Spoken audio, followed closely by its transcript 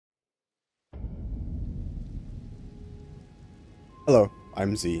Hello,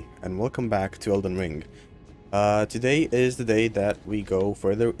 I'm Z, and welcome back to Elden Ring. Today is the day that we go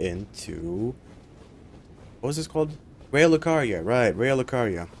further into... What was this called? Raya Lucaria, right, Raya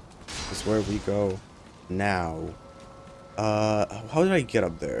Lucaria. Is where we go now. How did I get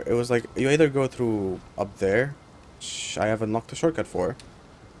up there? It was like, you either go through up there, which I have unlocked a shortcut for,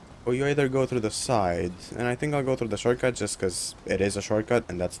 or you either go through the side, and I think I'll go through the shortcut just because it is a shortcut,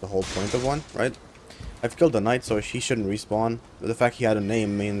 and that's the whole point of one, right? I've killed the knight, so he shouldn't respawn. The fact he had a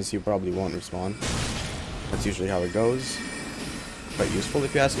name means he probably won't respawn. That's usually how it goes. Quite useful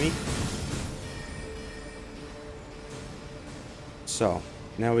if you ask me. So,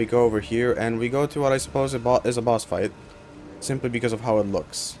 now we go over here, and we go to what I suppose is a boss fight. Simply because of how it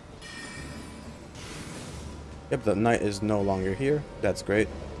looks. Yep, the knight is no longer here. That's great.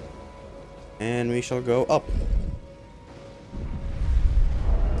 And we shall go up.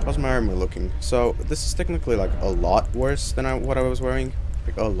 How's my armor looking? So, this is technically like a lot worse than what I was wearing.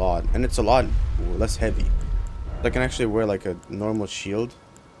 Like a lot. And it's a lot less heavy. I can actually wear like a normal shield.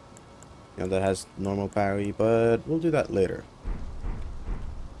 You know, that has normal parry, but we'll do that later.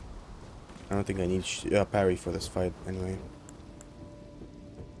 I don't think I need parry for this fight anyway.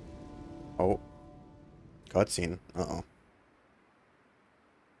 Oh. Cutscene. Uh-oh.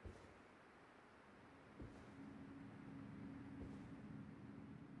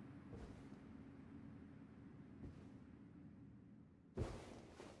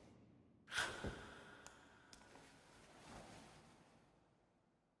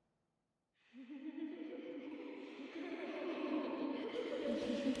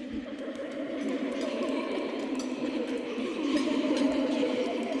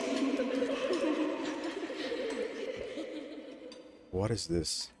 What is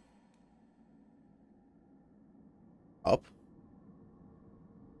this? Up?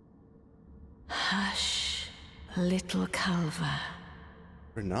 Hush, little Calva.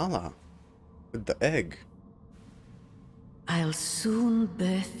 Rennala. With the egg. I'll soon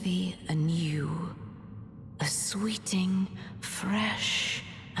birth thee anew, a sweeting, fresh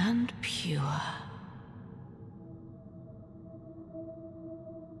and pure.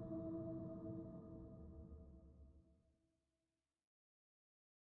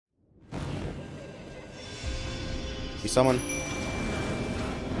 You summon.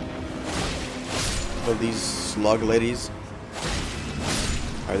 So these slug ladies.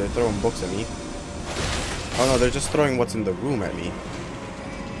 Are they throwing books at me? Oh no, they're just throwing what's in the room at me.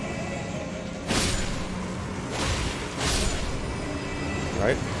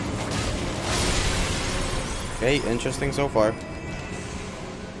 Right? Okay, interesting so far.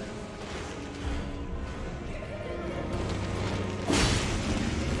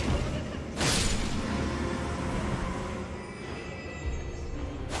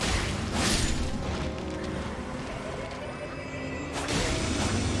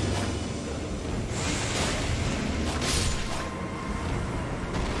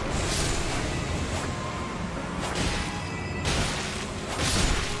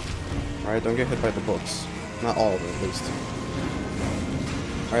 Alright, don't get hit by the books. Not all of them, at least.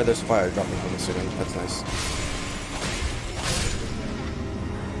 Alright, there's fire dropping from the ceiling. That's nice.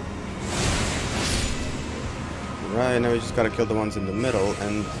 Right, now we just gotta kill the ones in the middle,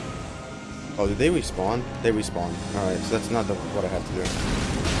 and... Oh, did they respawn? They respawn. Alright, so that's not what I have to do.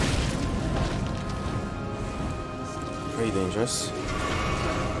 Very dangerous.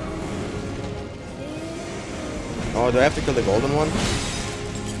 Oh, do I have to kill the golden one?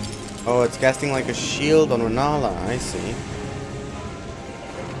 Oh, it's casting like a shield on Rennala. I see.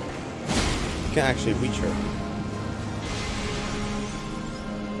 You can't actually reach her.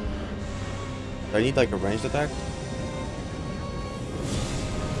 Do I need like a ranged attack?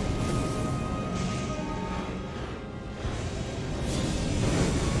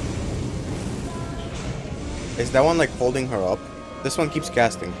 Is that one like holding her up? This one keeps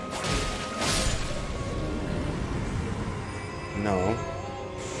casting. No.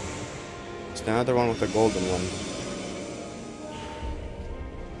 It's the other one with the golden one.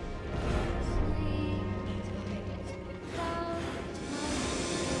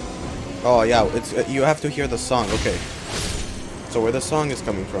 Oh yeah, it's you have to hear the song. Okay. So where the song is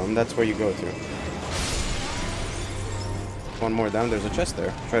coming from, that's where you go to. One more down. There's a chest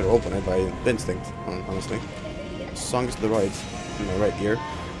there. Try to open it by instinct. Honestly, the song is to the right, in my right ear,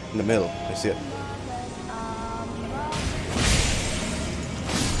 in the middle. I see it.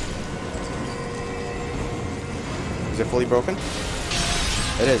 Is it fully broken?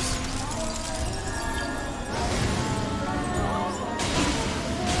 It is.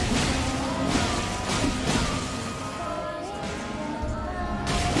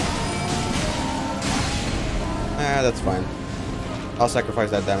 Ah, that's fine. I'll sacrifice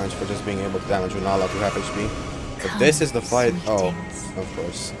that damage for just being able to damage Rennala to half HP. But this is the fight. Oh, of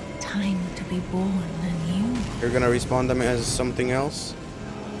course. Time to be born anew. You're gonna respawn them as something else?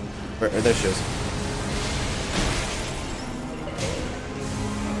 There she is.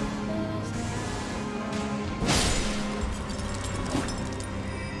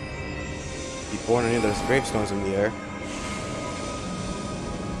 Be born anew. There's gravestones in the air.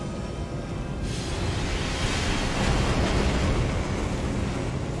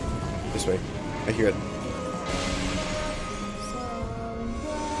 This way. I hear it.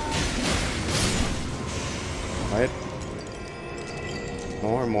 Right.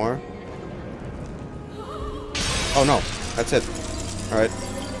 More. Oh no, that's it. Alright.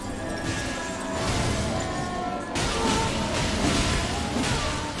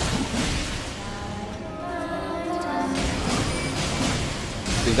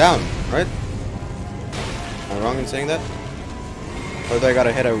 She's down, right? Am I wrong in saying that? Or do I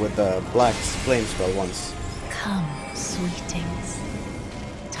gotta hit her with the black flame spell once? Come, sweetings.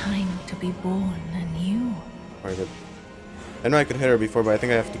 Time to be born anew. Alright, good. I know I could hit her before, but I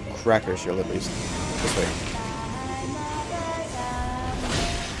think I have to crack her shield at least. This way.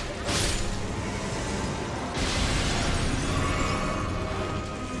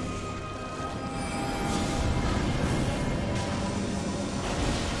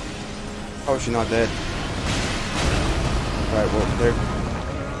 Oh, she's not dead. Alright, well, there.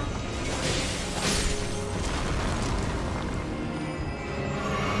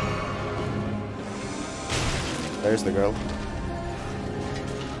 There's the girl.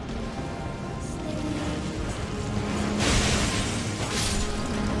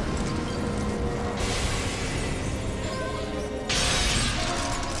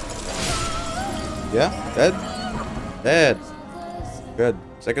 Yeah, dead? Dead. Good.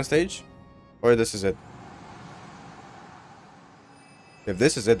 Second stage? Or this is it? If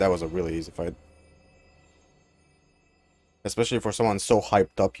this is it, that was a really easy fight. Especially for someone so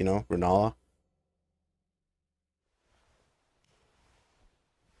hyped up, you know, Rennala.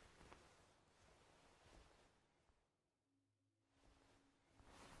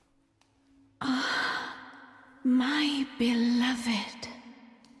 My beloved,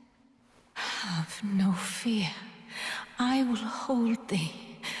 have no fear. I will hold thee.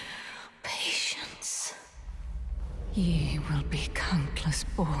 Patience. Ye will be countless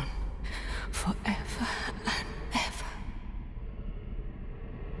born, forever and ever.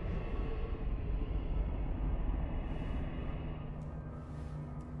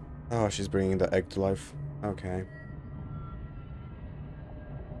 Oh, she's bringing the egg to life. Okay.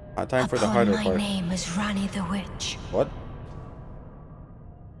 Time for the harder part. My name is Rani the Witch. What?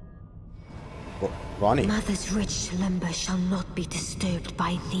 What? Ronnie? Mother's rich slumber shall not be disturbed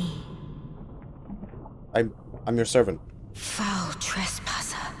by thee. I'm your servant. Foul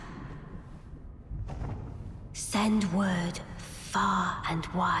trespasser. Send word far and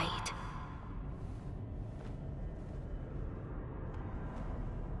wide.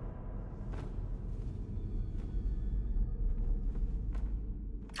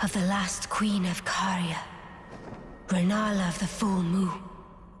 Of the last queen of Caria, Rennala of the full moon.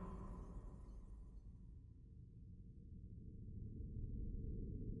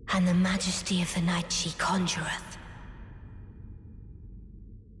 And the majesty of the night she conjureth.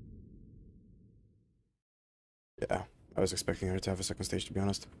 Yeah, I was expecting her to have a second stage, to be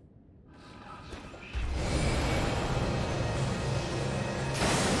honest.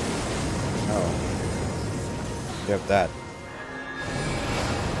 Oh. You have that.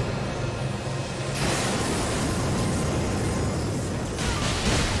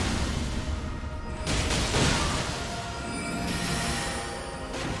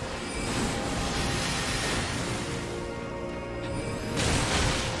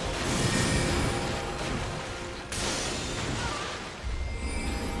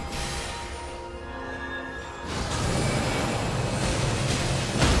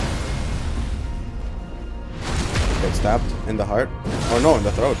 Stabbed in the heart? Oh no, in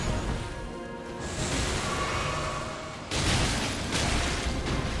the throat.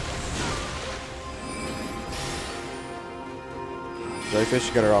 Jellyfish,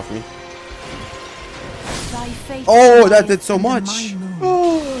 get her off me. Oh, that did so much!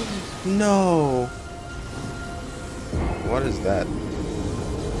 Oh, no. What is that?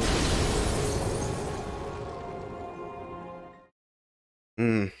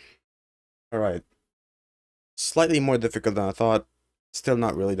 Alright. Slightly more difficult than I thought. Still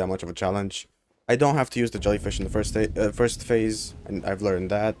not really that much of a challenge. I don't have to use the jellyfish in the first phase, and I've learned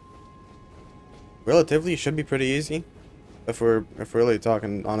that. Relatively, should be pretty easy. If we're really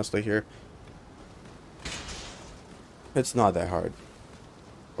talking honestly here. It's not that hard.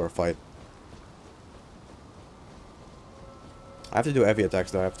 for a fight. I have to do heavy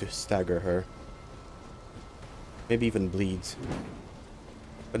attacks though. I have to stagger her. Maybe even bleed.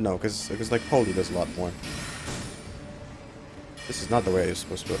 But no, because like Holy does a lot more. This is not the way I was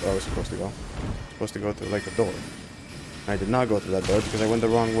supposed to go. I was supposed to go. I was supposed to go through like a door. I did not go through that door because I went the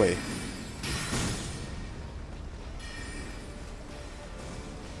wrong way.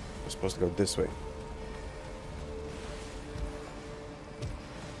 I was supposed to go this way.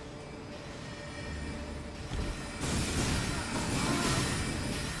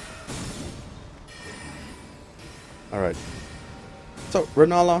 Alright. So,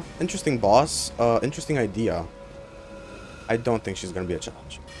 Rennala, interesting boss. Interesting idea. I don't think she's gonna be a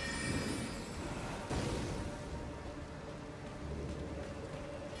challenge.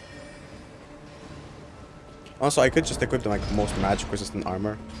 Also, I could just equip the like most magic resistant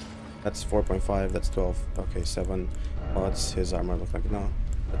armor. That's 4.5, that's 12. Okay, 7. Oh, that's his armor. Look like no.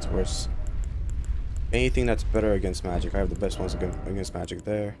 That's worse. Anything that's better against magic. I have the best ones against magic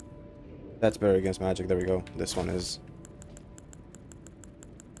there. That's better against magic. There we go. This one is.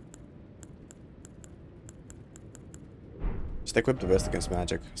 Just equip the best against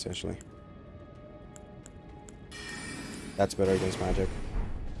magic, essentially. That's better against magic.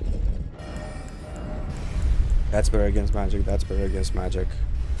 That's better against magic. That's better against magic.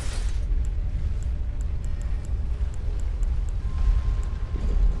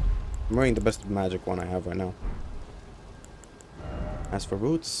 I'm wearing the best magic one I have right now. As for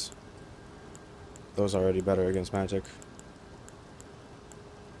boots, those are already better against magic.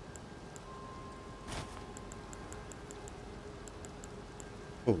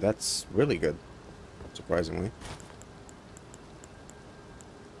 Oh, that's really good, surprisingly.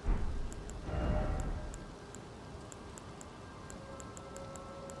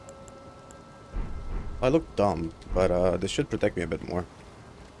 I look dumb, but this should protect me a bit more.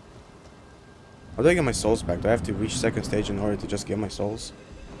 How do I get my souls back? Do I have to reach second stage in order to just get my souls?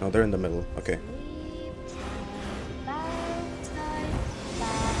 No, they're in the middle. Okay.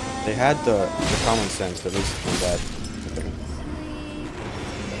 They had the common sense, at least on that thing.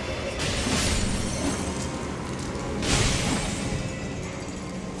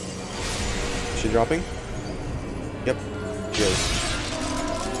 Is she dropping? Yep, she is.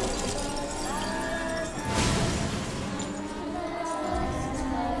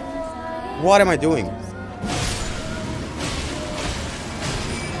 What am I doing?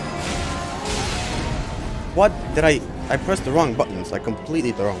 What did I pressed the wrong buttons, like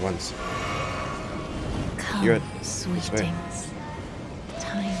completely the wrong ones. Come, sweetings.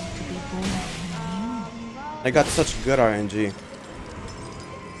 Time to be born anew. I got such good RNG.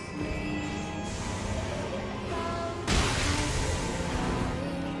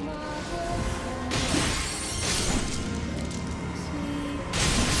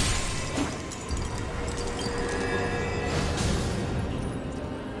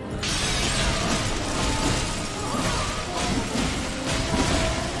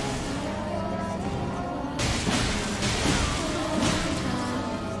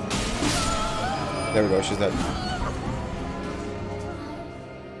 There we go, she's dead.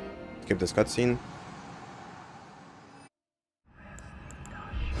 Skip this cutscene.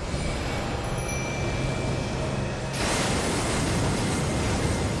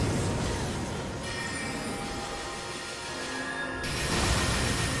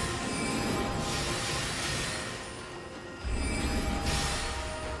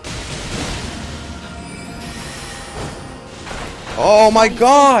 Oh my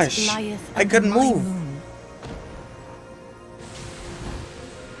gosh! I couldn't move!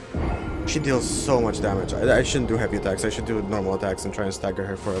 She deals so much damage. I shouldn't do heavy attacks. I should do normal attacks and try and stagger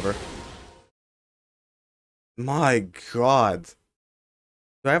her forever. My god.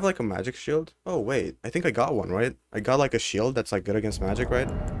 Do I have like a magic shield? Oh wait, I think I got one, right? I got like a shield that's like good against magic, right?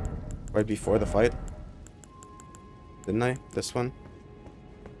 Right before the fight. Didn't I? This one?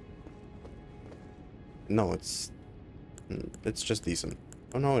 No, it's just decent.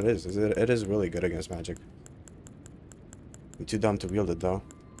 Oh no, it is. It is really good against magic. I'm too dumb to wield it though.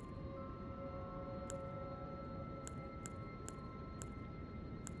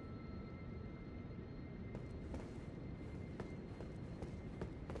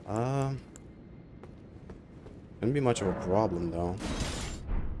 Shouldn't be much of a problem though.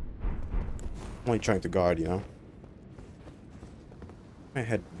 I'm only trying to guard, you know. My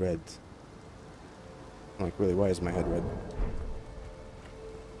head red. I'm like, really, why is my head red?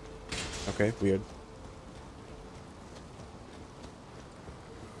 Okay, weird.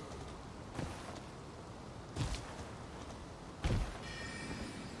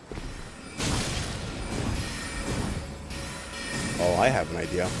 Oh, I have an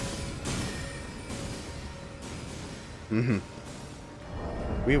idea.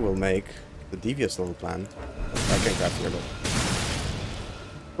 We will make the devious little plan. I can craft here, but...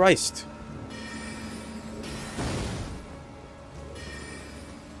 Christ!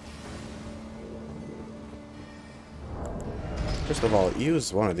 First of all,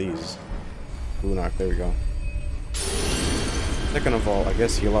 use one of these. Lunar, there we go. Second of all, I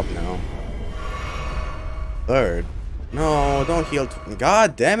guess heal up now. Third. No, don't heal.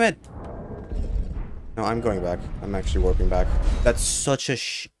 God damn it! No, I'm going back. I'm actually warping back. That's such a I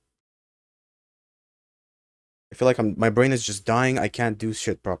feel like my brain is just dying. I can't do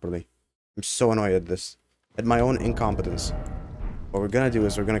shit properly. I'm so annoyed at this. At my own incompetence. What we're gonna do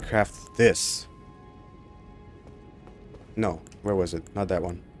is we're gonna craft this. No, where was it? Not that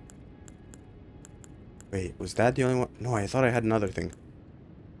one. Wait, was that the only one? No, I thought I had another thing.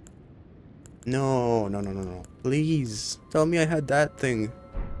 No. Please, tell me I had that thing.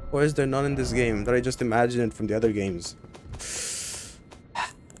 Or is there none in this game? Did I just imagine it from the other games?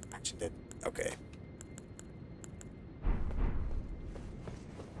 Imagined it. Okay.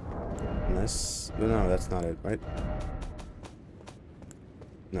 Unless... No, that's not it, right?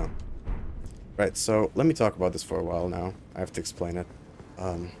 No. Right, so let me talk about this for a while now. I have to explain it.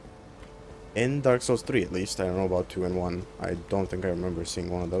 In Dark Souls 3, at least, I don't know about 2 and 1. I don't think I remember seeing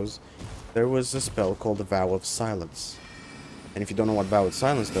one of those. There was a spell called the Vow of Silence. And if you don't know what Vow of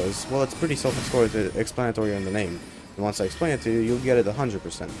Silence does, well, it's pretty self-explanatory in the name. And once I explain it to you, you'll get it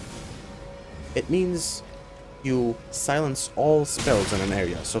 100%. It means you silence all spells in an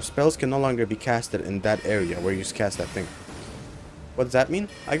area. So spells can no longer be casted in that area where you cast that thing. What does that mean?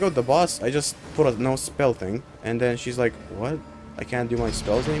 I go to the boss, I just put a no spell thing, and then she's like, what? I can't do my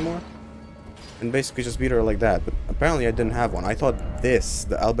spells anymore? And basically just beat her like that. But apparently I didn't have one. I thought this,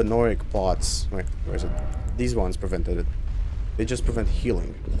 the Albinoric plots, wait, where is it? These ones prevented it. They just prevent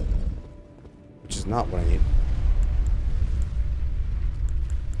healing. Which is not what I need.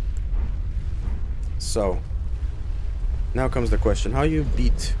 So, now comes the question. How you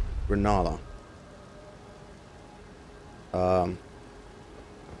beat Rennala?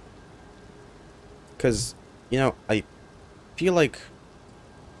 Because, you know, I feel like...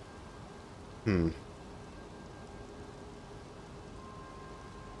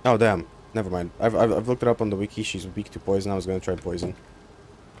 Oh, damn. Never mind. I've looked it up on the wiki. She's weak to poison. I was gonna try poison.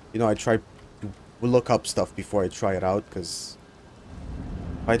 You know, I tried to look up stuff before I try it out, because...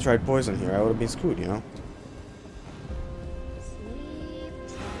 if I tried poison here, I would have been screwed, you know?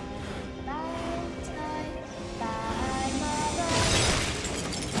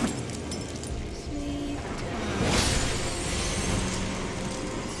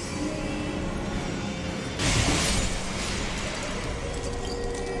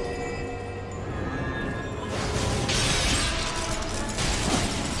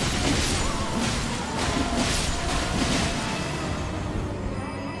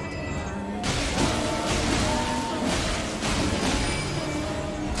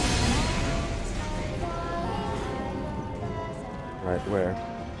 Right, where?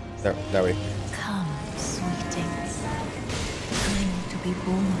 There we. Come, sweetings. Time to be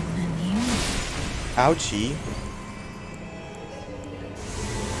born anew. Ouchie.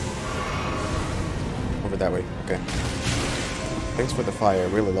 Over that way. Okay. Thanks for the fire.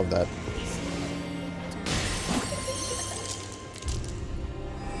 Really love that.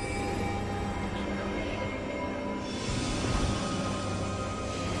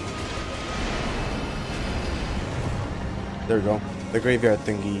 There we go. The graveyard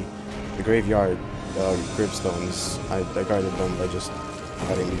thingy. The graveyard gravestones. I guarded them by just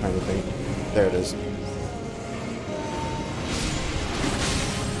hiding behind the thing. There it is.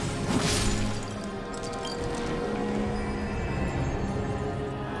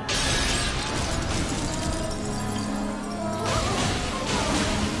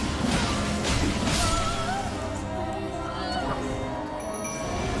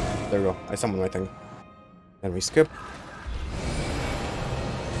 There we go. I summoned my thing. Then we skip.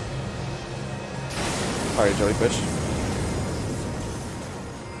 Fire jellyfish.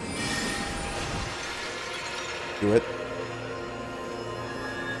 Do it.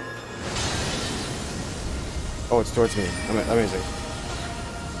 Oh, it's towards me. Amazing.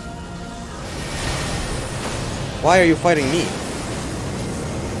 Why are you fighting me?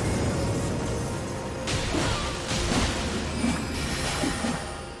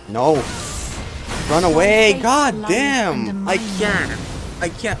 No. Run away! God damn! I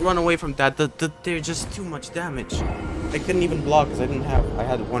can't run away from that. They're just too much damage. I couldn't even block because I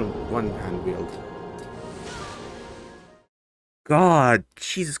had one hand wield. God,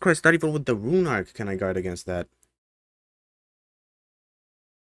 Jesus Christ, not even with the rune arc can I guard against that.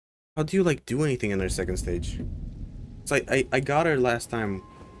 How do you, like, do anything in their second stage? It's like, I got her last time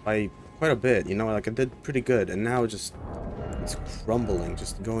by quite a bit, you know? Like, I did pretty good, and now just... It's crumbling,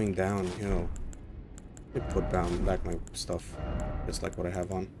 just going down, you know. Let me put back my stuff. Just like what I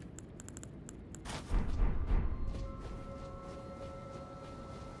have on.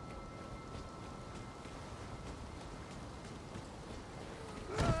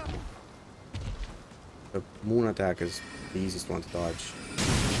 The moon attack is the easiest one to dodge.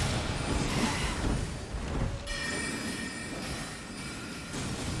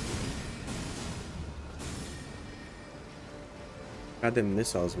 Got the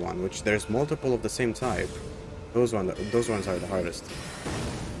missiles one, which there's multiple of the same type. Those ones are the hardest.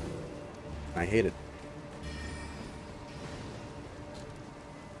 I hate it.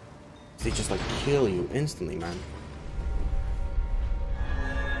 They just like kill you instantly, man.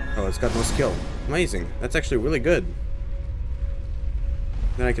 Oh, it's got no skill. Amazing. That's actually really good.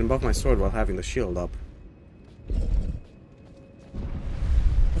 Then I can buff my sword while having the shield up.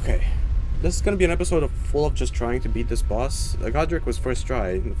 Okay. This is gonna be an episode full of just trying to beat this boss. Godric was first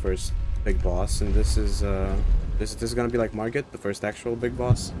try, the first big boss, and this is gonna be like Margit, the first actual big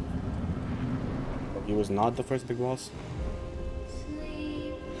boss. He was not the first big boss.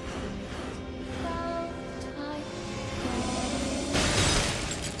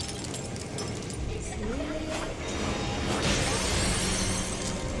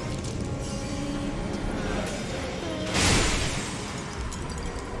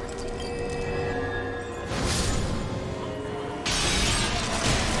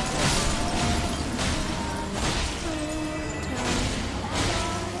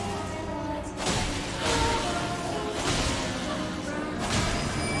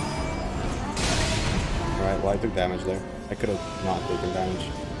 Well, I took damage there. I could have not taken damage.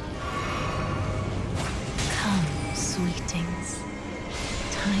 Come, sweetings.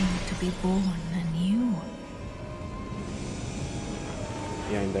 Time to be born anew.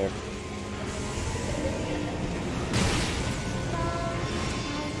 Behind there.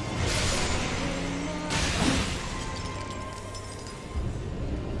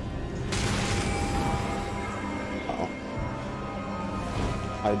 Uh-oh.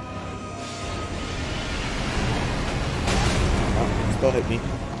 Still hit me.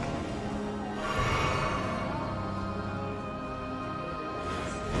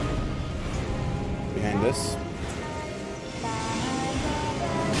 Behind this.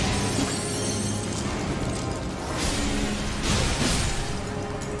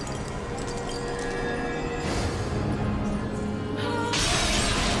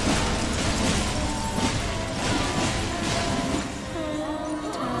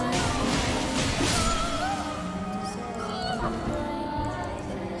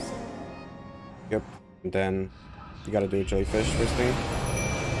 Yep, and then you gotta do a jellyfish first thing.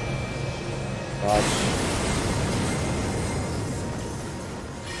 Dodge.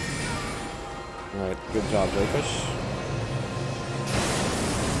 Alright, good job, jellyfish.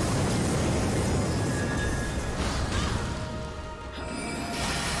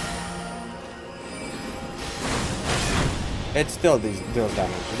 It still deals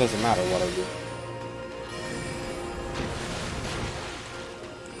damage, it doesn't matter what I do.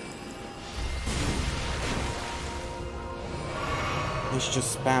 He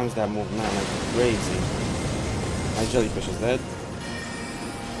just spams that move, man, like crazy. My jellyfish is dead.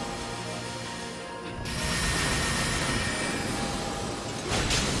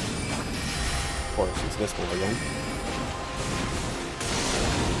 Of course, it's this move again.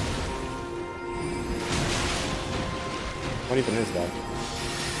 What even is that?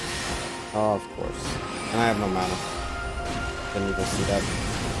 Oh, of course. And I have no mana. Didn't even see that.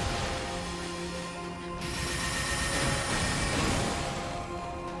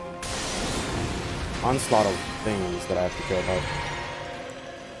 Onslaught of things that I have to care about.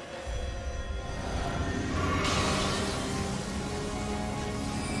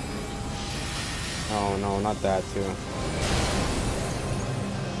 Oh no, not that too.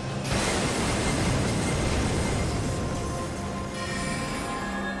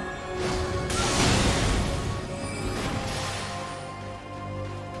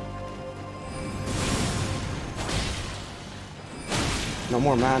 No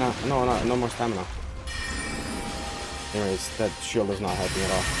more mana. No more stamina. Anyways, that shield is not helping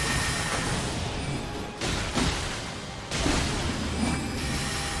at all.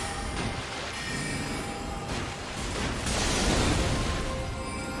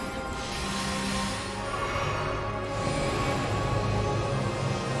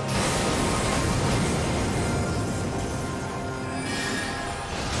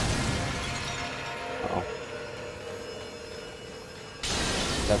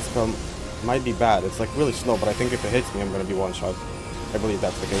 That spell might be bad. It's like really slow, but I think if it hits me, I'm gonna be one shot. I believe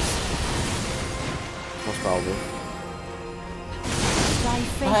that's the case. Most probably.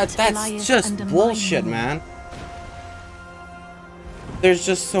 That's just bullshit, man. There's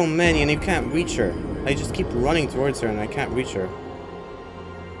just so many, and you can't reach her. I just keep running towards her, and I can't reach her.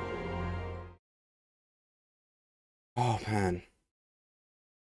 Oh, man.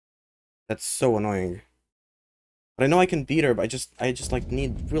 That's so annoying. But I know I can beat her, but I just like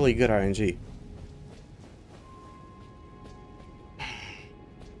need really good RNG.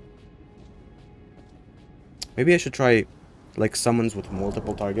 Maybe I should try like summons with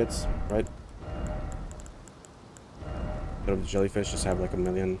multiple targets, right? Instead of the jellyfish, just have like a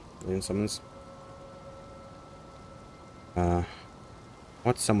million summons.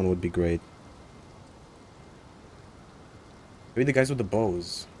 What summon would be great? Maybe the guys with the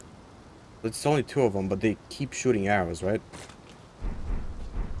bows. It's only 2 of them, but they keep shooting arrows, right?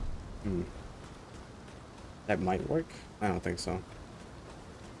 That might work? I don't think so.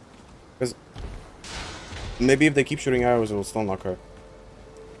 Because maybe if they keep shooting arrows, it will still knock her.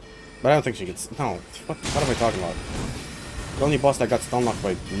 But I don't think she gets... No, what am I talking about? The only boss that got stun locked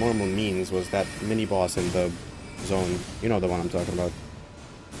by normal means was that mini boss in the zone. You know the one I'm talking about.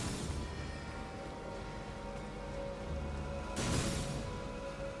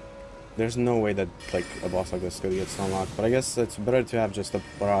 There's no way that like a boss like this could get stun locked, but I guess it's better to have just a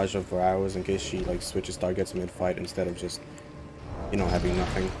barrage of arrows in case she like switches targets mid-fight instead of just, you know, having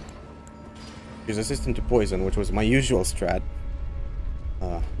nothing. She's resistant to poison, which was my usual strat.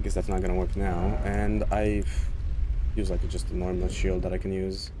 I guess that's not gonna work now, and I use like just a normal shield that I can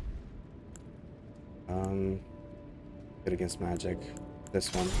use. Good against magic. This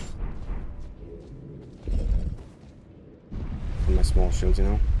one. And my small shields, you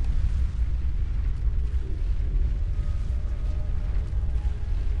know.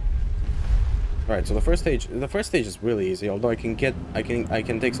 Alright, so the first stage is really easy, although I can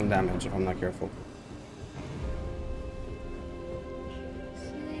take some damage if I'm not careful.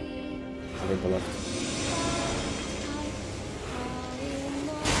 Over the left.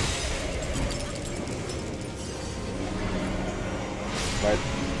 Right.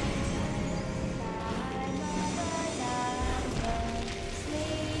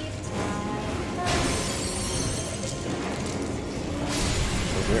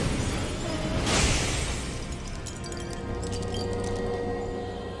 Over here.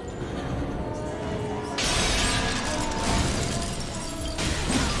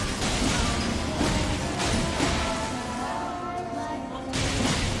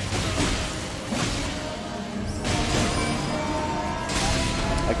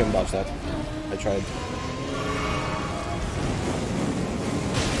 I couldn't dodge that. I tried.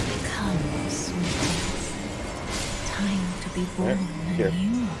 Come, sweetest. Time to be born Here. anew.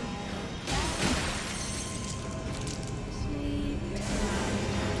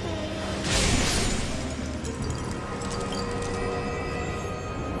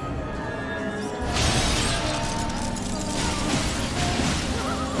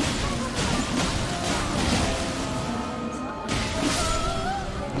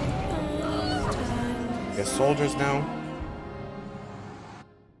 Soldiers now.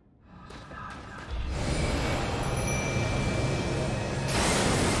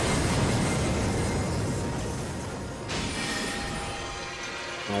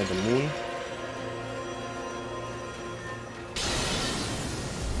 Now the moon.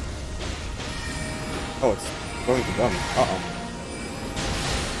 Oh, it's going to them. Uh-oh.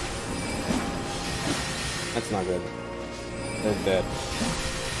 That's not good. They're dead.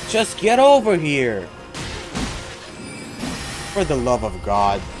 Just get over here! For the love of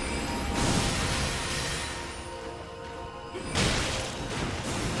God.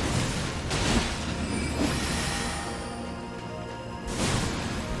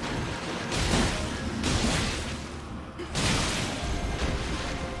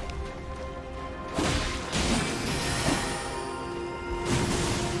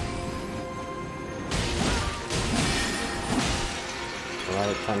 A lot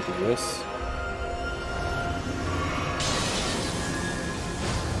of time to this.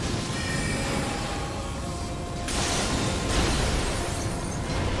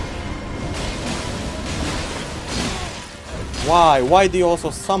 Why? Why do you also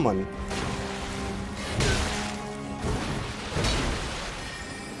summon?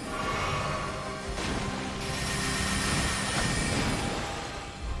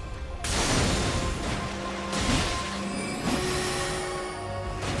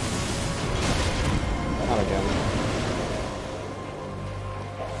 Not again.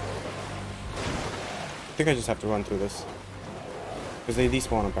 I think I just have to run through this. Because they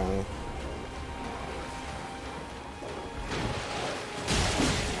despawn apparently.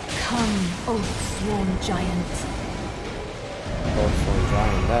 Come, oath-sworn giant. Oath-sworn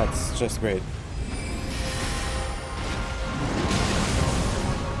giant, that's just great.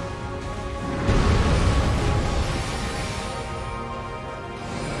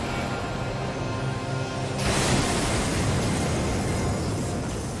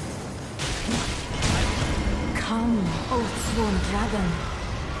 Come, oath-sworn dragon.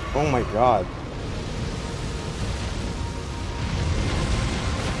 Oh my god.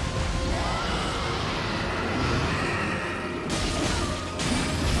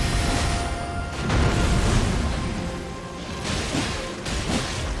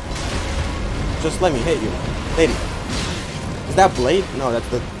 Just let me hit you, lady. Is that Blade? No, that's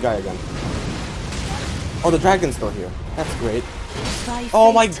the guy again. Oh, the dragon's still here. That's great.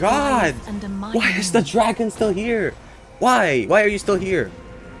 Oh my god! Why is the dragon still here? Why? Why are you still here?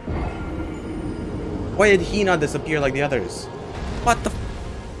 Why did he not disappear like the others? What the f—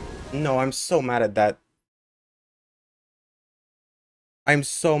 No, I'm so mad at that. I'm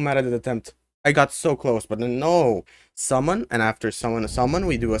so mad at the attempt. I got so close, but then no. Summon, and after summon a summon,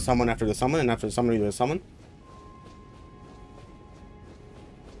 we do a summon after the summon, and after the summon, we do a summon.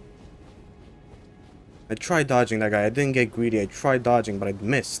 I tried dodging that guy. I didn't get greedy. I tried dodging, but I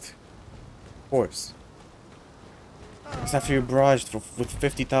missed. Of course. Because after you're barraged with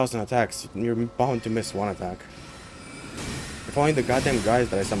 50,000 attacks, you're bound to miss one attack. If only the goddamn guys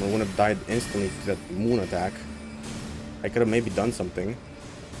that I summoned wouldn't have died instantly for that moon attack, I could have maybe done something.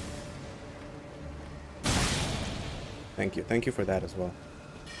 Thank you. Thank you for that as well.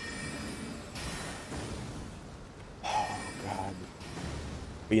 Oh, God.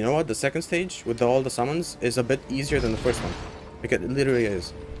 But you know what? The second stage, with all the summons, is a bit easier than the first one. Like, it literally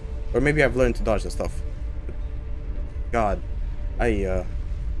is. Or maybe I've learned to dodge the stuff. But God.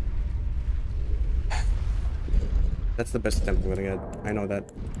 That's the best attempt I'm gonna get. I know that.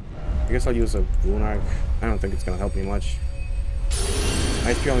 I guess I'll use a rune arc. I don't think it's gonna help me much.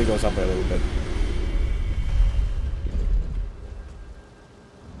 My HP only goes up by a little bit.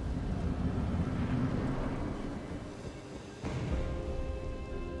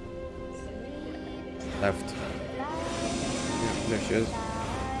 Left. Yeah, there she is.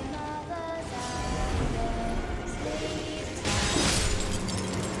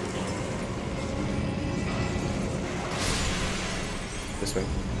 This way.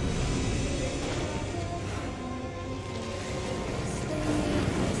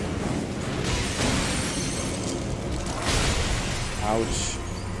 Ouch.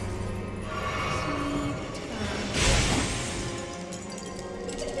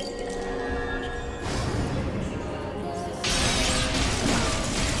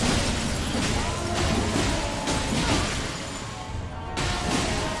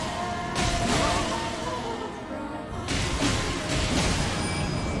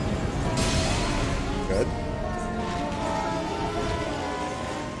 Good.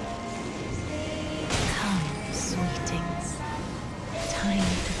 Come, sweetings. Time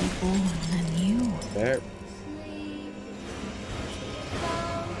to be born anew. There.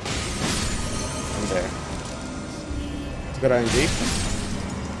 And there. Good RNG.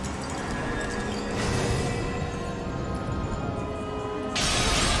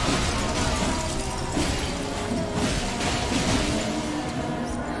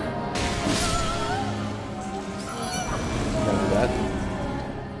 Gonna do that.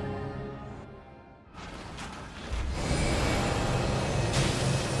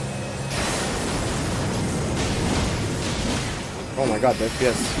 Oh my god, the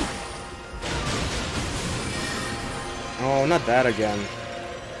FPS. Oh, not that again.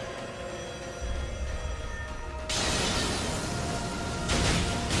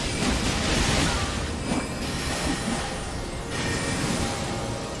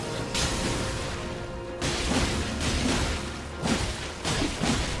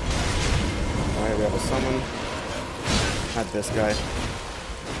 Alright, we have a summon. Not this guy.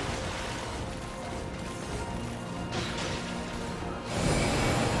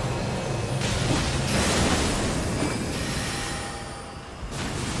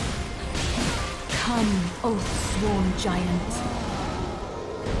 Come, oath-sworn giant.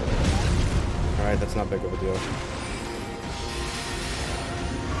 Alright, that's not big of a deal.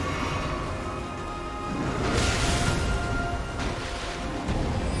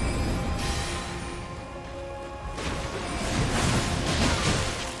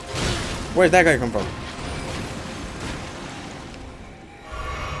 Where'd that guy come from?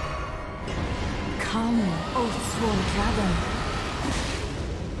 Come, oath-sworn dragon.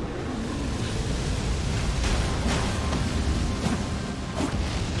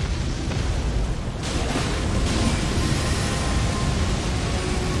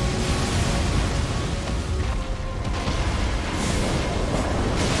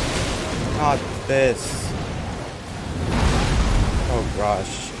 not this. Oh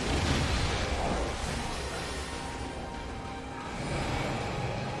gosh.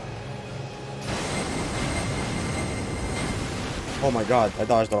 Oh my god, I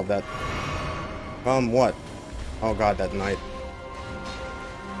dodged all of that. What? Oh god, that knight.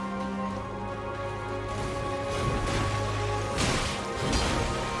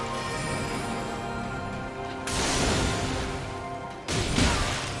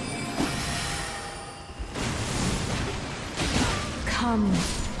 Come,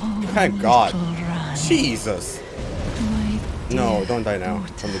 oh Thank god. Run. Jesus. No, don't die now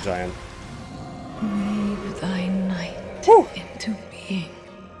from the giant. Weave thy night Whew. into being.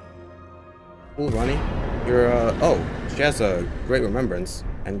 Cool, Ronnie. You're, oh, she has a Great Remembrance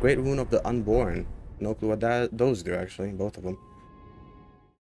and Great Rune of the Unborn. No clue what those do, actually, both of them.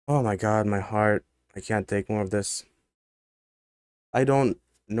 Oh my god, my heart. I can't take more of this. I don't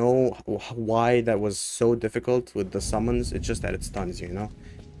know why that was so difficult with the summons. It's just that it stuns you, you know?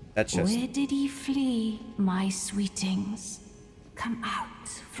 That's just... Where did he flee, my sweetings? Come out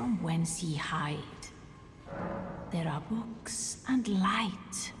from whence ye hide. There are books and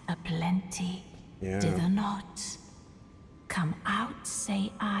light aplenty. Yeah. Dither not. Come out,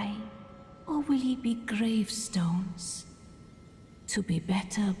 say I, or will ye be gravestones, to be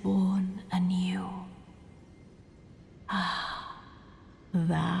better born anew? Ah,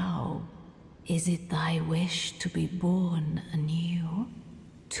 thou, is it thy wish to be born anew?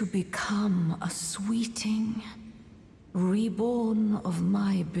 To become a sweeting, reborn of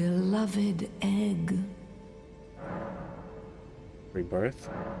my beloved egg? Rebirth?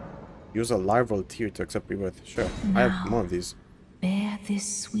 Use a larval tear to accept rebirth. Sure, I have more of these. Bear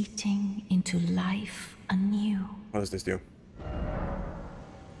this sweeting into life anew. What does this do?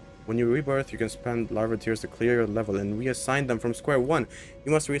 When you rebirth, you can spend larval tears to clear your level and reassign them from square one.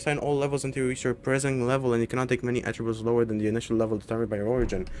 You must reassign all levels until you reach your present level, and you cannot take many attributes lower than the initial level determined by your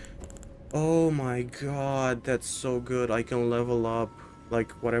origin. Oh my god, that's so good. I can level up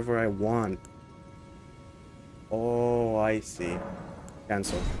like whatever I want. Oh, I see.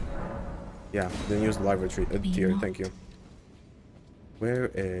 Cancel. Yeah, then use the larval tier. Thank you. Where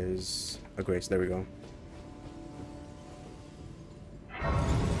is a grace? There we go.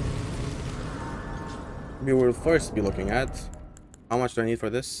 We will first be looking at how much do I need for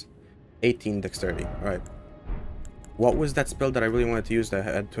this? 18 dexterity. Alright. What was that spell that I really wanted to use that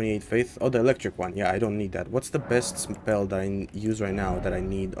had 28 faith? Oh, the electric one. Yeah, I don't need that. What's the best spell that I use right now that I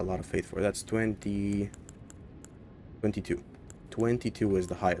need a lot of faith for? That's 22. 22 is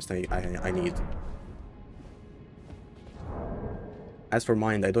the highest I need. As for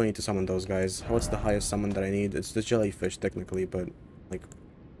mind, I don't need to summon those guys. What's the highest summon that I need? It's the jellyfish, technically, but like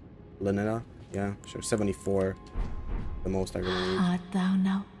Rennala? Yeah, sure. 74. The most I really need. Art thou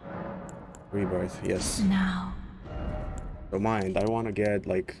now? Rebirth, yes. Now. So mind, I want to get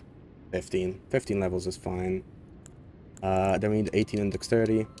like 15. 15 levels is fine. Then we need 18 in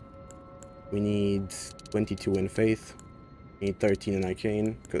dexterity. We need 22 in faith. We need 13 in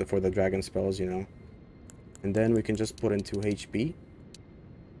arcane for the dragon spells, you know. And then we can just put in 2 HP.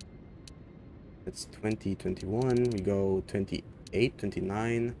 It's 20, 21. We go 28,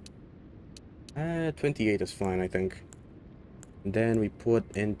 29. 28 is fine, I think. And then we put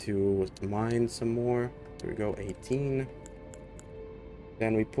into mind some more. Here we go, 18.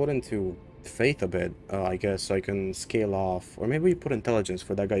 Then we put into faith a bit, I guess, so I can scale off. Or maybe we put intelligence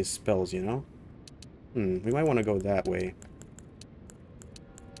for that guy's spells, you know? We might want to go that way.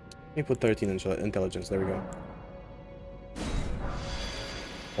 Let me put 13 intelligence, there we go.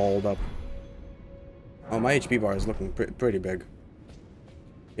 Hold up. Oh, my HP bar is looking pretty big.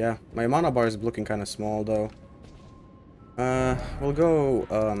 Yeah, my mana bar is looking kind of small, though. We'll go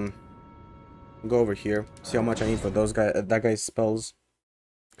over here, see how much I need for those that guy's spells.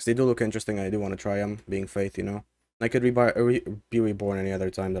 Because they do look interesting, I do want to try them, being faith, you know. I could be reborn any other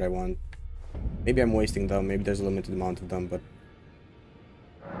time that I want. Maybe I'm wasting them, maybe there's a limited amount of them, but...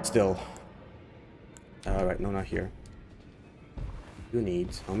 Still. Alright, no, not here. You need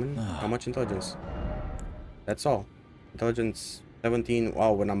how much intelligence? That's all. Intelligence 17.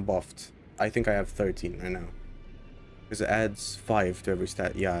 Wow, when I'm buffed. I think I have 13 right now. Because it adds 5 to every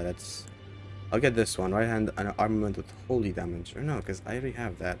stat. Yeah, that's... I'll get this one. Right hand and armament with holy damage. Or no, because I already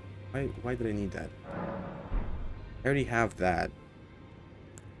have that. Why did I need that? I already have that.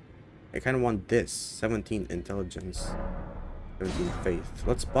 I kind of want this. 17 intelligence. 17 faith.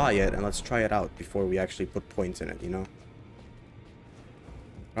 Let's buy it and let's try it out before we actually put points in it, you know?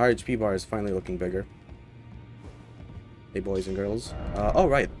 Our HP bar is finally looking bigger. Hey boys and girls. Oh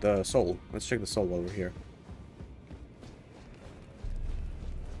right, the soul. Let's check the soul while we're here.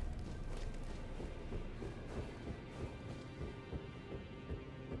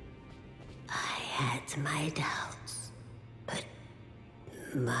 had my doubts. But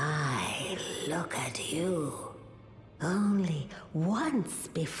my, look at you. Only once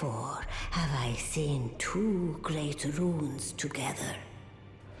before have I seen two great runes together.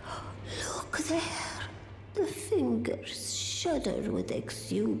 Look there. The fingers shudder with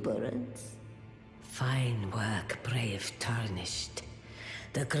exuberance. Fine work, brave Tarnished.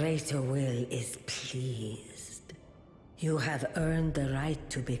 The greater will is pleased. You have earned the right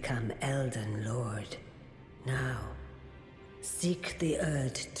to become Elden Lord. Now, seek the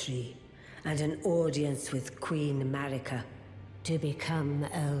Erd Tree and an audience with Queen Marika to become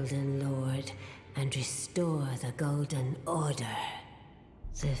Elden Lord and restore the Golden Order.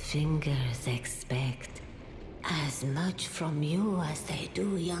 The fingers expect as much from you as they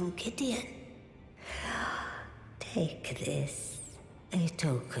do young Gideon. Take this, a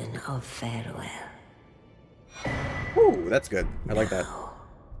token of farewell. Ooh, that's good. I like that.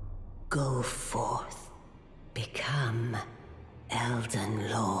 Go forth. Become Elden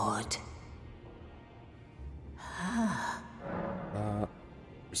Lord.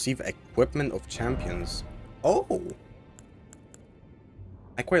 Receive equipment of champions. Oh!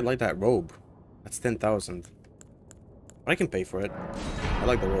 I quite like that robe. That's 10,000. I can pay for it. I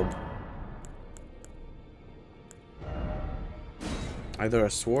like the robe. Either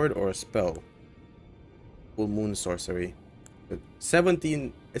a sword or a spell. Full moon sorcery.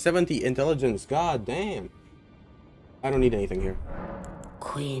 70 intelligence. God damn. I don't need anything here.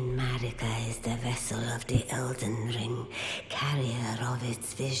 Queen Marika is the vessel of the Elden Ring, carrier of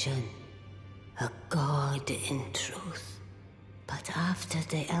its vision. A god in truth. But after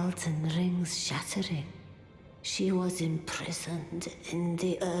the Elden Ring's shattering, she was imprisoned in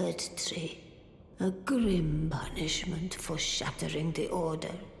the Erd Tree. A grim punishment for shattering the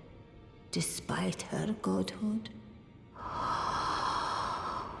Order, despite her godhood.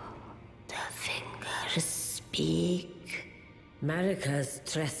 The fingers speak. Marika's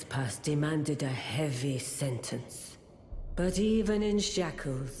trespass demanded a heavy sentence. But even in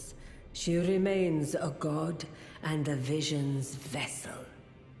shackles, she remains a god and the vision's vessel.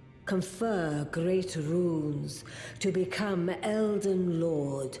 Confer great runes to become Elden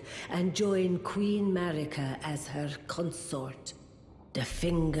Lord and join Queen Marika as her consort. The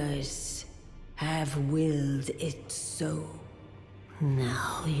fingers have willed it so.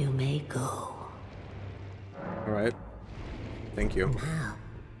 Now you may go. Alright. Thank you.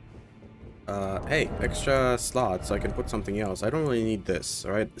 Now. Hey, extra slots so I can put something else. I don't really need this,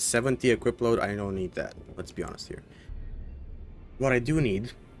 alright? 70 equip load, I don't need that. Let's be honest here. What I do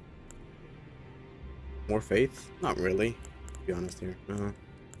need... more faith? Not really. To be honest here.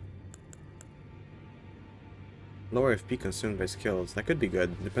 Lower FP consumed by skills. That could be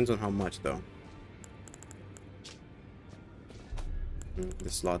good. Depends on how much though.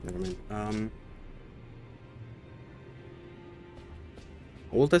 This slot, never mind.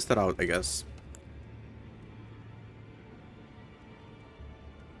 We'll test it out, I guess.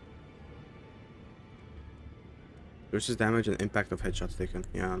 Reduces damage and impact of headshots taken.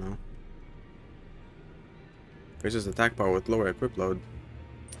 Yeah, I know. Raises attack power with lower equip load.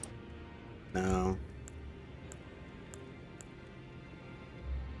 No.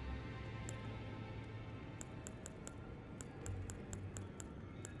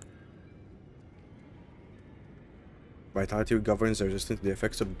 Vitality governs the resistance to the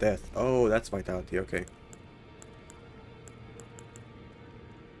effects of death. Oh, that's vitality, okay.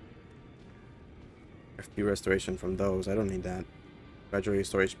 FP restoration from those, I don't need that. Gradually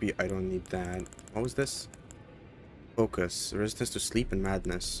restore HP, I don't need that. What was this? Focus, resistance to sleep and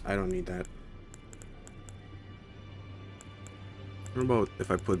madness, I don't need that. What about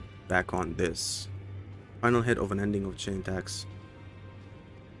if I put back on this? Final hit of an ending of chain attacks.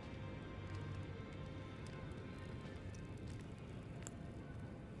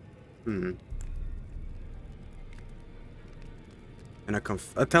 And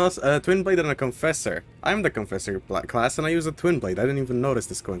a twin blade and a confessor. I'm the confessor class and I use a twin blade. I didn't even notice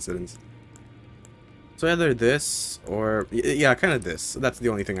this coincidence. So either this or yeah, kind of this. That's the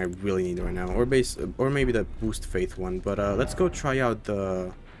only thing I really need right now. Or maybe the boost faith one. But let's go try out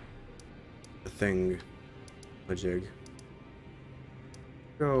the thing. The jig.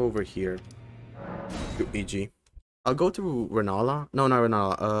 Go over here. To EG. I'll go to Rennala. No, not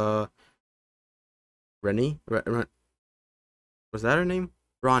Rennala. Rennie? Was that her name?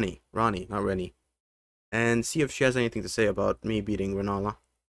 Ronnie, not Rennie. And see if she has anything to say about me beating Rennala.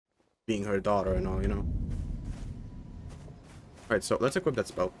 Being her daughter and all, you know. Alright, so let's equip that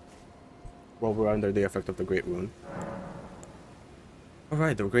spell. While we're under the effect of the Great Rune.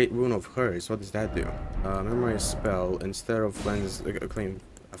 Alright, the Great Rune of hers. What does that do? Memorize spell. Instead of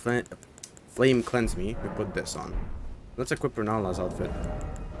flame cleanse me, we put this on. Let's equip Rennala's outfit.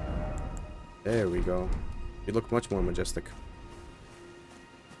 There we go. You look much more majestic.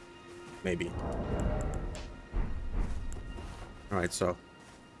 Maybe. Alright, so.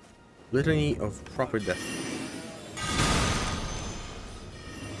 Litany of proper death.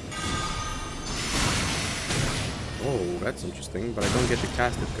 Oh, that's interesting, but I don't get to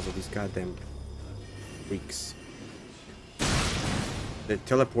cast it because of these goddamn freaks. They're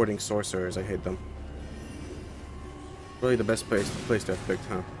teleporting sorcerers, I hate them. Really the best place to have picked,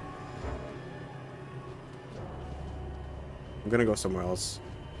 huh? I'm gonna go somewhere else.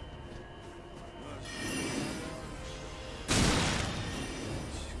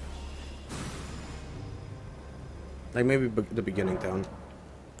 Like maybe the beginning town.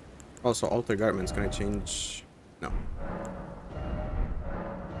 Also, alter garments, can I change? No.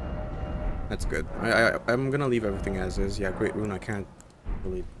 That's good. I'm gonna leave everything as is. Yeah, Great Rune, I can't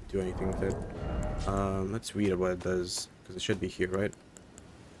really do anything with it. Let's read what it does, because it should be here, right?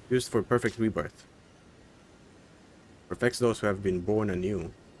 Used for perfect rebirth. Perfects those who have been born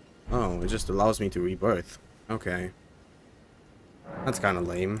anew. Oh, it just allows me to rebirth. Okay. That's kind of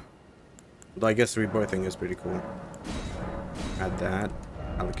lame. But I guess rebirthing is pretty cool. Add that.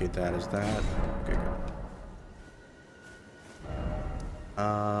 Allocate that as that. Okay, good.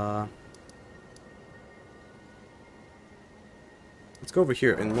 Let's go over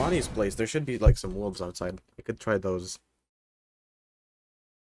here. In Lonnie's place, there should be like some wolves outside. I could try those.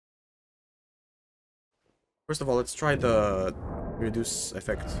 First of all, let's try the reduce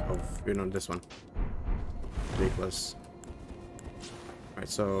effect of, you know, this one. Ridiculous. Alright,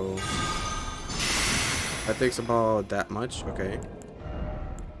 so that takes about that much. Okay.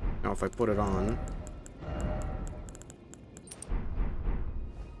 Now if I put it on,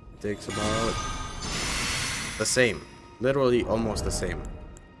 it takes about the same. Literally almost the same.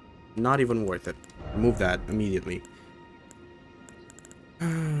 Not even worth it. Remove that immediately.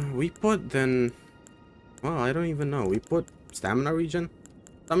 We put then... Well, I don't even know. We put stamina regen?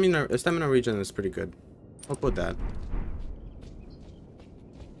 I mean, stamina regen is pretty good. I'll put that.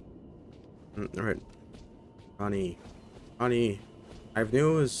 Alright. Ronnie. Ronnie. I have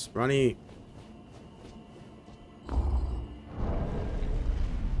news. Ronnie.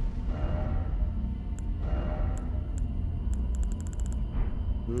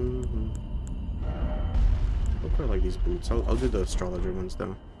 I like these boots. I'll do the astrologer ones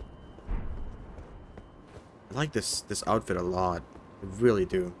though. I like this outfit a lot. I really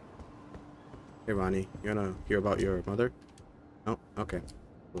do. Hey Ronnie, you wanna hear about your mother? Oh, okay.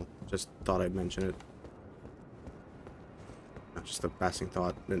 Cool. Just thought I'd mention it. Not just a passing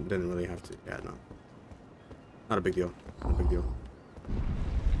thought. Didn't really have to. Yeah, no. Not a big deal. Not a big deal.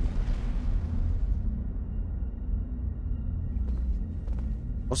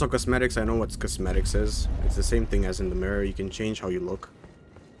 Also, cosmetics, I know what cosmetics is. It's the same thing as in the mirror. You can change how you look.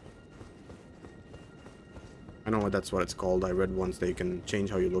 I know that's what it's called. I read once that you can change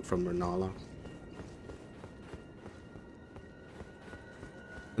how you look from Rennala.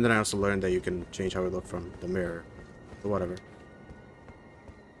 And then I also learned that you can change how you look from the mirror. Or whatever.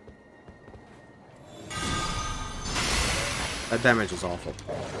 That damage is awful.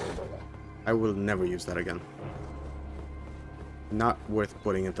 I will never use that again. Not worth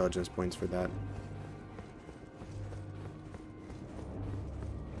putting intelligence points for that.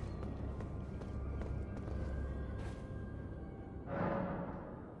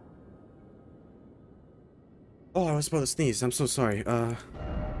 Oh, I was about to sneeze. I'm so sorry.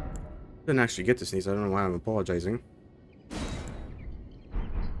 Didn't actually get to sneeze. I don't know why I'm apologizing.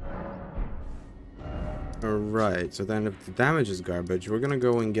 Alright, so then if the damage is garbage, we're gonna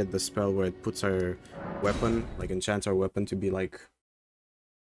go and get the spell where it puts our weapon, like enchants our weapon to be like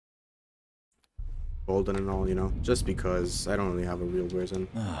golden and all, you know, just because I don't really have a real version.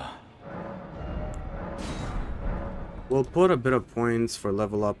 We'll put a bit of points for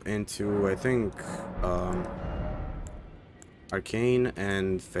level up into, I think, Arcane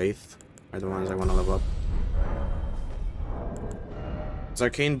and Faith are the ones I want to level up. Because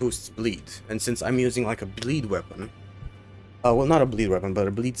Arcane boosts bleed, and since I'm using like a bleed weapon, well, not a bleed weapon, but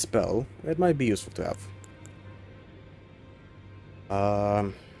a bleed spell, it might be useful to have.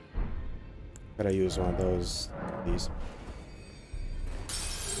 Gotta use one of those. These.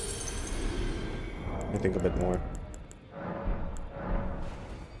 I think a bit more.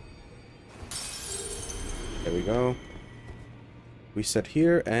 There we go. We set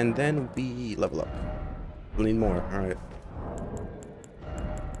here, and then we level up. We'll need more. Alright.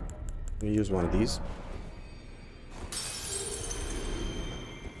 Let me use one of these.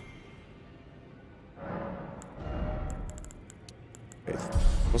 Faith.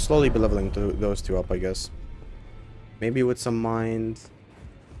 We'll slowly be leveling those two up, I guess. Maybe with some mind.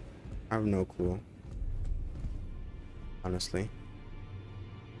 I have no clue. Honestly.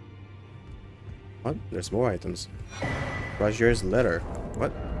 What? There's more items. Roger's letter.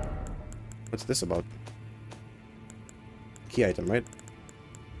 What? What's this about? Key item, right?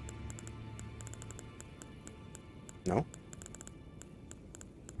 No?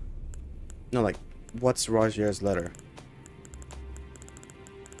 No, like, what's Roger's letter?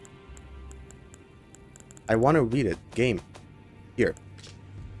 I want to read it. Game. Here.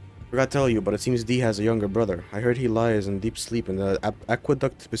 Forgot to tell you, but it seems D has a younger brother. I heard he lies in deep sleep in the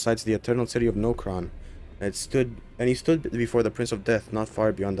aqueduct besides the eternal city of Nokron. He stood before the Prince of Death, not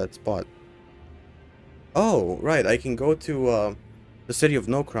far beyond that spot. Oh, right. I can go to the city of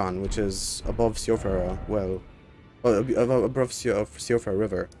Nokron, which is above Siofra. Well, above Siofra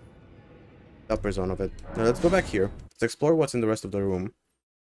River. The upper zone of it. Now let's go back here. Let's explore what's in the rest of the room.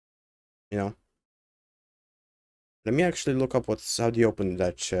 You know. Let me actually look up how do you open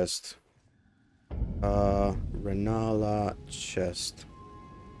that chest? Rennala chest.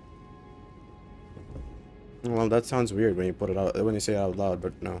 Well, that sounds weird when you put it out, when you say it out loud,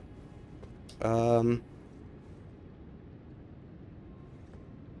 but no.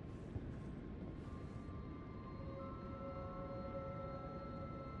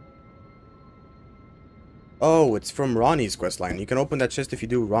 Oh, it's from Ronnie's questline. You can open that chest if you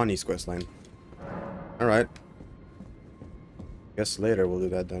do Ronnie's questline. Alright. Guess later we'll do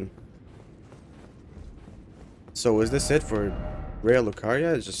that then. So is this it for Raya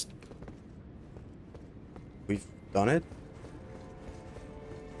Lucaria? It's just... we've done it?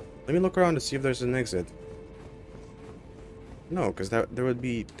 Let me look around to see if there's an exit. No, because that would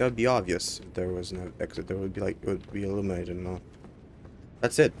be obvious if there was no exit. There would be like, it would be illuminated. No.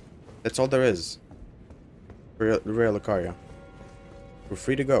 That's it. That's all there is. For Raya Lucaria. We're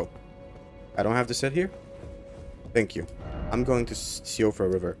free to go. I don't have to sit here? Thank you. I'm going to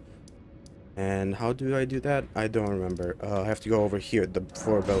Siofra River. And how do I do that? I don't remember. I have to go over here, the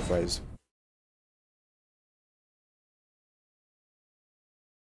 4 belfries.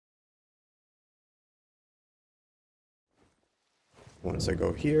 Once I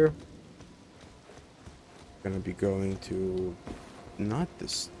go here, I'm gonna be going to... not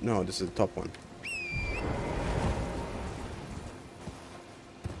this... no, this is the top one.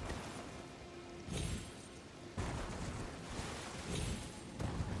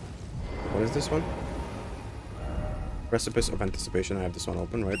 What is this one? Precipice of Anticipation. I have this one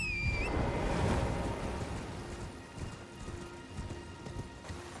open, right?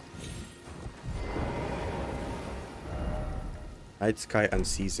 Night Sky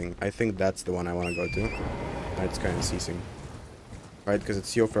Unceasing. I think that's the one I want to go to. Night Sky Unceasing. Right, because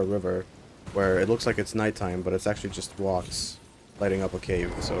it's Siofra River, where it looks like it's nighttime, but it's actually just rocks lighting up a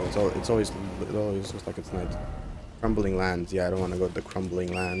cave. So it always looks like it's night. Crumbling Lands. Yeah, I don't want to go to the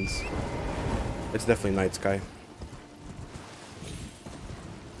Crumbling Lands. It's definitely Night Sky.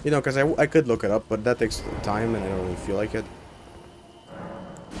 You know, because I could look it up, but that takes time and I don't really feel like it.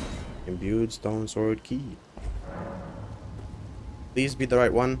 Imbued Stone Sword Key. Please be the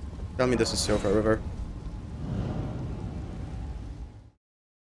right one. Tell me this is Siofra River.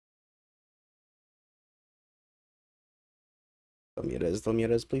 Tell me it is. Tell me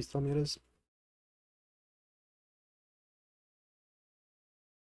it is. Please tell me it is.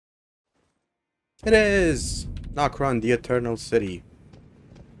 It is! Nokron, the Eternal City.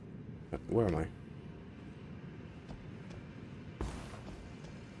 Where am I?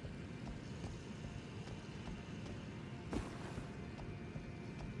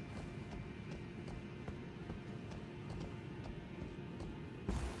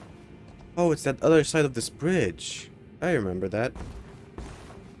 Oh, it's that other side of this bridge. I remember that.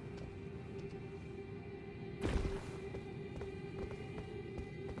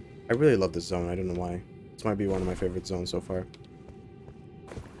 I really love this zone. I don't know why. This might be one of my favorite zones so far.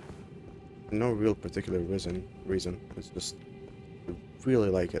 No real particular reason. It's just... I really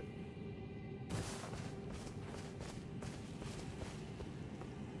like it.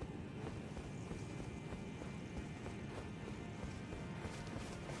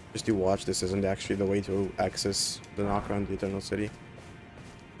 Just to watch, this isn't actually the way to access the Nokron, the Eternal City.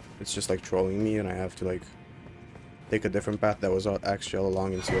 It's just like trolling me and I have to like take a different path that was actually all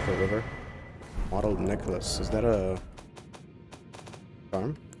along in Siofra River. Modeled necklace. Is that a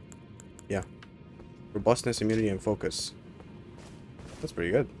charm? Yeah. Robustness, immunity, and focus. That's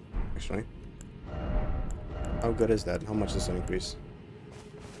pretty good, actually. How good is that? How much does it increase?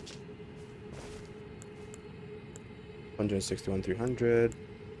 161, 300.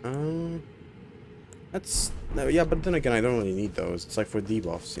 That's... No, yeah, but then again, I don't really need those. It's like for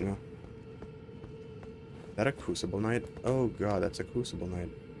debuffs, you know? Is that a Crucible Knight? Oh god, that's a Crucible Knight.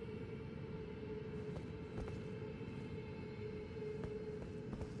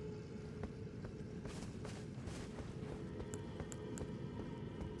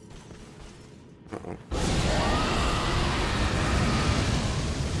 Uh-oh.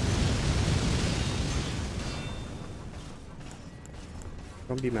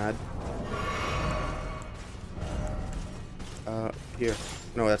 Don't be mad. Here.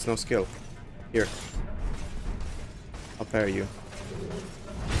 No, that's no skill. Here. I'll parry you.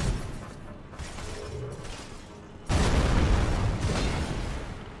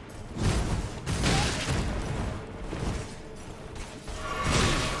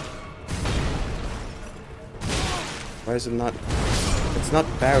 Why is it not... It's not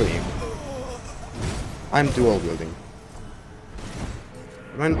parrying. I'm dual wielding.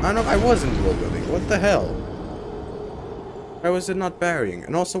 I wasn't dual wielding. What the hell? Why was it not parrying?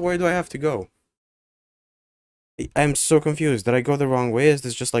 And also, where do I have to go? I'm so confused. Did I go the wrong way? Is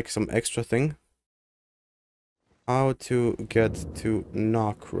this just like some extra thing? How to get to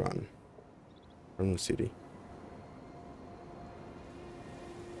Knock Run from the city.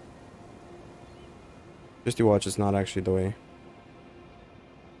 Just to watch, it's not actually the way.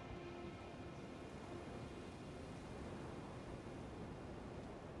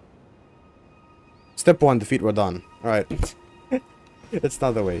 Step 1, defeat Radon. Alright. It's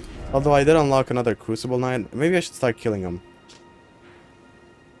not the way. Although I did unlock another Crucible Knight. Maybe I should start killing him.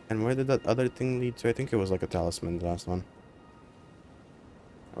 And where did that other thing lead to? I think it was like a talisman, the last one.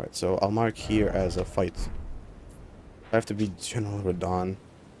 Alright, so I'll mark here as a fight. I have to be General Radon.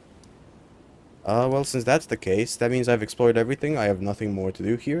 Well, since that's the case, that means I've explored everything. I have nothing more to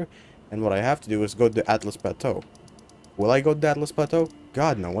do here. And what I have to do is go to the Atlas Plateau. Will I go to the Atlas Plateau?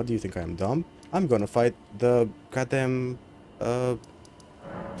 God, no. What do you think? I am dumb? I'm gonna fight the goddamn,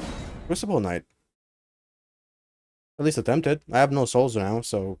 Crucible Knight. At least attempt it. I have no souls now,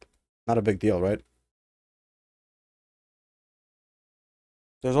 so not a big deal, right?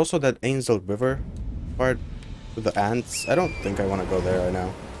 There's also that Angel River part with the ants. I don't think I want to go there right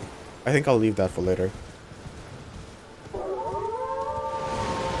now. I think I'll leave that for later.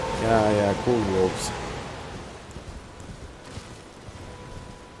 Yeah, cool wolves.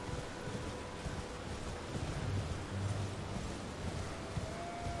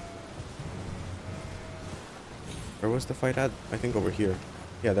 Where was the fight at? I think over here.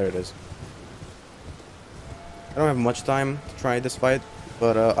 Yeah, there it is. I don't have much time to try this fight,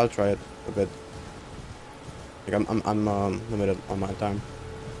 but I'll try it a bit. Like I'm limited on my time.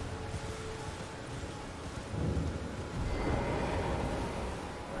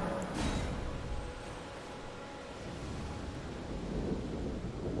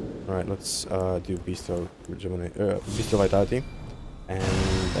 Alright, let's do Bestial Rejuvenate, Bestial Vitality, and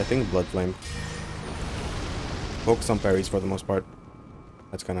I think Blood Flame. Focus on parries for the most part.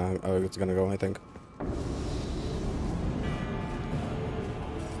 That's kinda how it's gonna go, I think.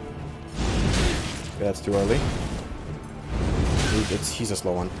 Okay, that's too early. He's a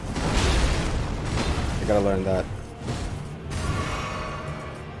slow one. I gotta learn that.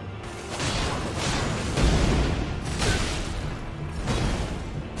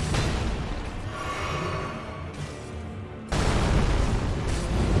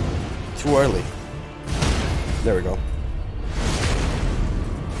 Too early. There we go.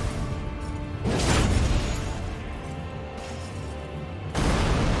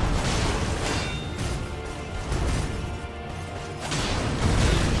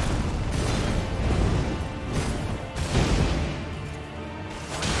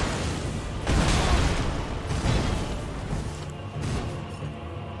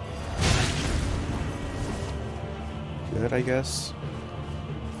 Good, I guess.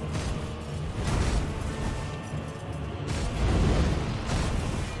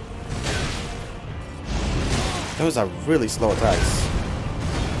 Those are really slow attacks.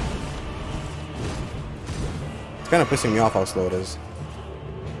 It's kind of pissing me off how slow it is.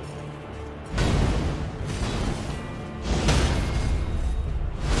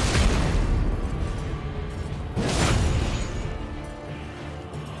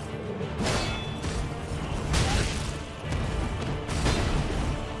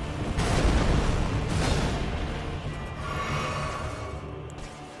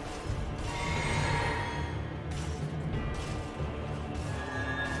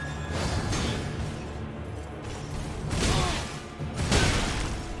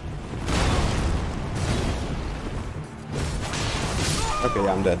 Okay,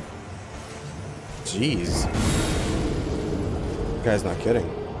 yeah, I'm dead. Jeez. The guy's not kidding.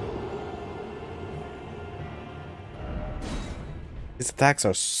 His attacks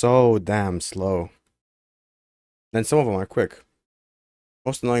are so damn slow. And some of them are quick.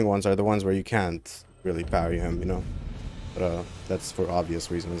 Most annoying ones are the ones where you can't really parry him, you know. But that's for obvious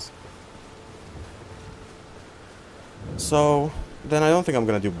reasons. So then I don't think I'm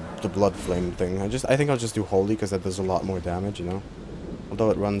gonna do the blood flame thing. I think I'll just do holy because that does a lot more damage, you know. Although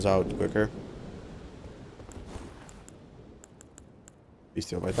it runs out quicker.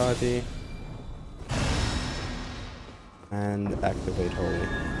 Bestial Vitality. And activate holy.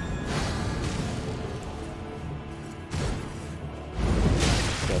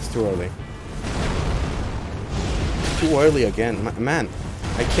 That's too early. Too early again. Man,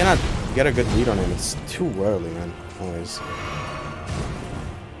 I cannot get a good read on him. It's too early, man. Always.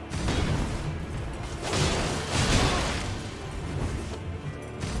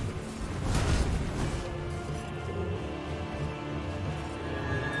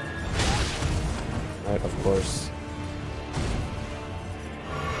 Right, of course.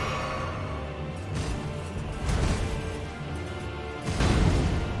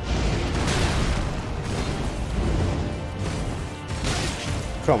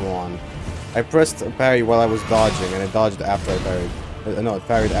 Come on. I pressed parry while I was dodging, and it dodged after I parried. No, it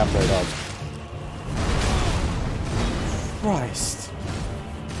parried after I dodged. Christ.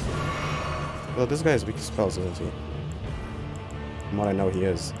 Well, this guy is weak to spells, isn't he? From what I know, he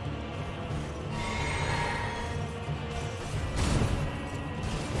is.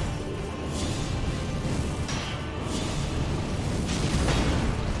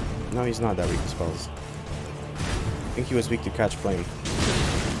 No, he's not that weak to spells. I think he was weak to catch flame.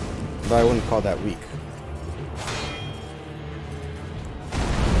 But I wouldn't call that weak.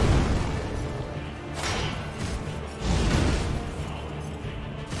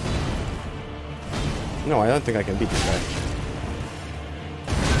 No, I don't think I can beat this guy.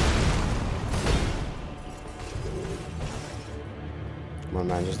 Come on,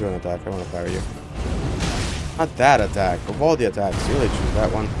 man, just do an attack. I want to parry you. Not that attack. Of all the attacks, you really choose that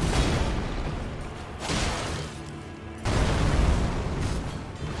one.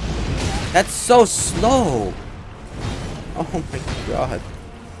 That's so slow! Oh my god.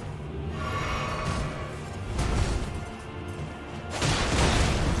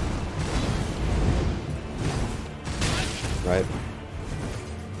 Right.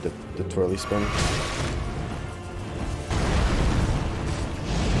 The twirly spin.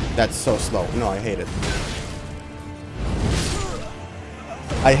 That's so slow. No, I hate it.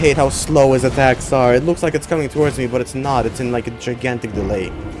 I hate how slow his attacks are. It looks like it's coming towards me, but it's not. It's in like a gigantic delay.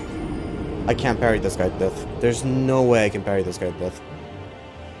 I can't parry this guy to death. There's no way I can parry this guy to death.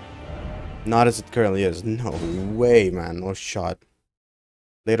 Not as it currently is. No way, man. No shot.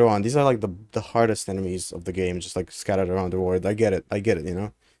 Later on, these are like the hardest enemies of the game, just like scattered around the world. I get it, you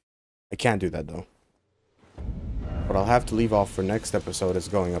know? I can't do that, though. What I'll have to leave off for next episode is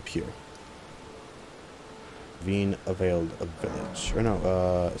going up here. Veen availed a village. Or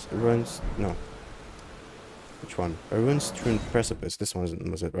no, ruins... No. Which one? A ruin-strewn precipice. This one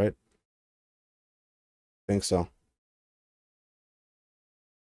was it, right? I think so.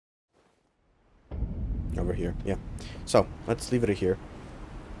 Over here, yeah. So, let's leave it here.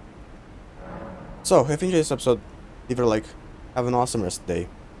 So, if you enjoyed this episode, leave it a like. Have an awesome rest of the day.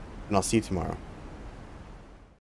 And I'll see you tomorrow.